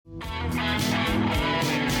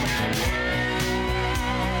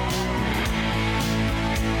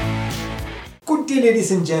Dear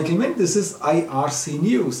ladies and gentlemen, this is IRC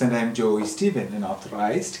News and I'm Joey Stephen, an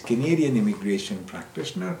authorized Canadian immigration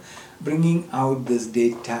practitioner, bringing out this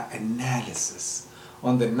data analysis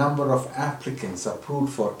on the number of applicants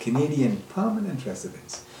approved for Canadian permanent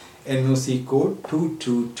residents. NOC code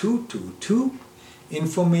 22222,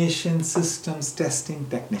 Information Systems Testing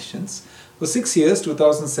Technicians for 6 years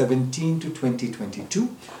 2017 to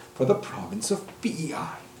 2022 for the province of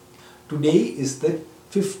PEI. Today is the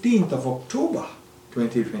 15th of October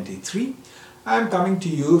 2023. I am coming to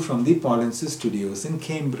you from the Polinsys Studios in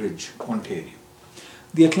Cambridge, Ontario.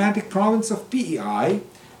 The Atlantic province of PEI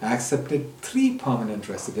accepted 3 permanent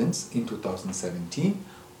residents in 2017,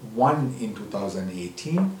 1 in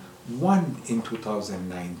 2018, 1 in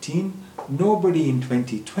 2019, nobody in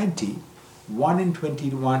 2020, 1 in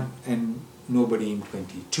 21 and nobody in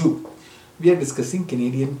 22. We are discussing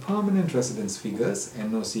Canadian permanent residence figures,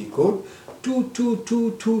 NOC code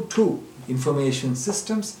 22222, Information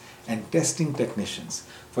Systems and Testing Technicians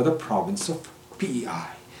for the province of PEI.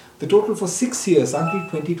 The total for 6 years until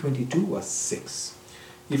 2022 was 6.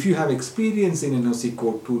 If you have experience in NOC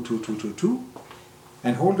code 22222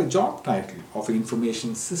 and hold a job title of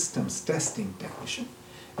Information Systems Testing Technician,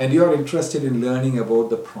 and you are interested in learning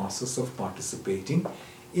about the process of participating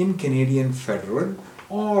in Canadian federal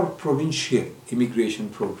or provincial immigration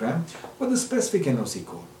program for the specific NOC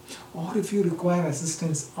code, or if you require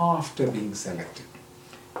assistance after being selected,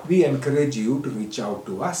 we encourage you to reach out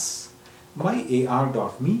to us,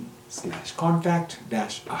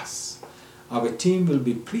 myar.me/contact-us. Our team will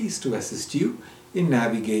be pleased to assist you in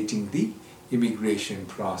navigating the immigration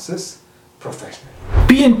process professionally.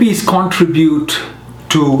 PNPs contribute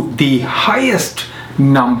to the highest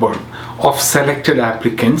number of selected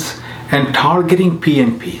applicants, and targeting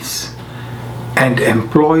PNPs and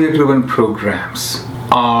employer-driven programs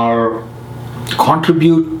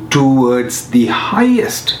contribute towards the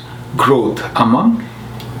highest growth among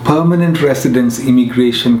permanent residence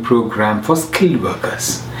immigration program for skilled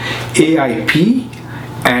workers. AIP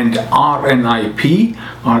and RNIP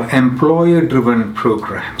are employer-driven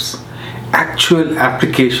programs. Actual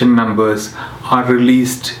application numbers are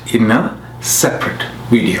released in a separate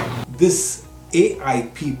video. This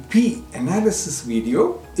AIPP analysis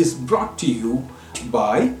video is brought to you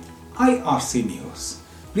by IRC News.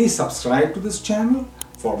 Please subscribe to this channel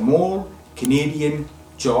for more Canadian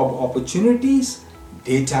job opportunities,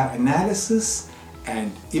 data analysis,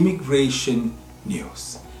 and immigration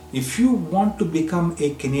news. If you want to become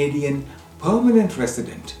a Canadian permanent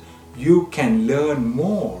resident, you can learn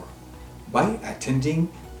more by attending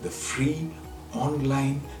the free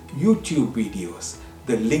online YouTube videos,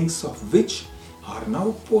 the links of which are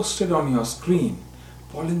now posted on your screen,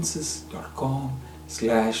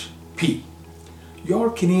 polinsys.com/p. Your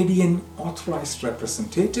Canadian authorized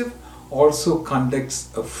representative also conducts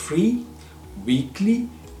a free weekly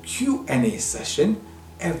Q&A session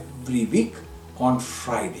every week on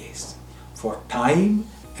Fridays. For time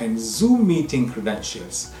and Zoom meeting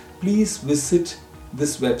credentials, please visit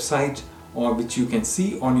this website, or which you can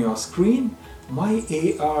see on your screen,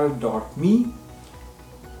 myar.me.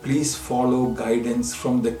 Please follow guidance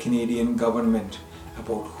from the Canadian government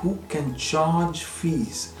about who can charge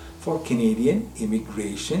fees for Canadian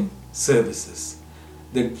immigration services.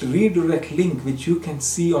 The redirect link which you can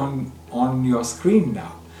see on your screen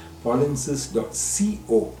now,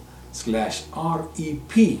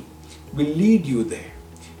 polinsys.co/rep, will lead you there.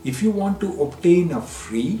 If you want to obtain a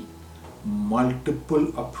free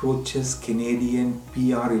multiple approaches Canadian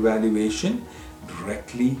PR evaluation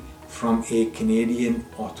directly from a Canadian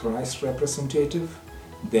authorized representative,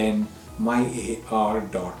 then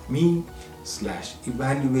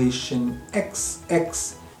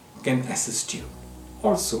myar.me/evaluationxx can assist you.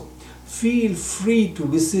 Also, feel free to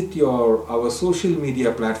visit our social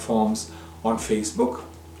media platforms on Facebook,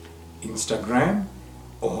 Instagram,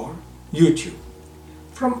 or YouTube.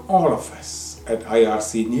 From all of us at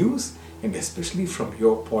IRC News, and especially from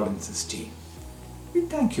your Polinsys team, we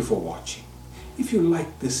thank you for watching. If you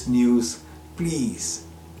like this news, please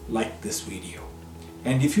like this video.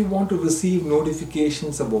 And if you want to receive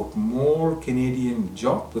notifications about more Canadian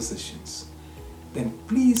job positions, then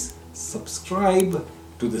please subscribe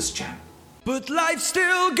to this channel. But life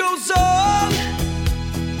still goes on.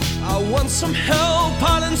 I want some help,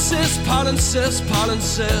 Polinsys, Polinsys,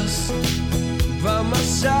 Polinsys.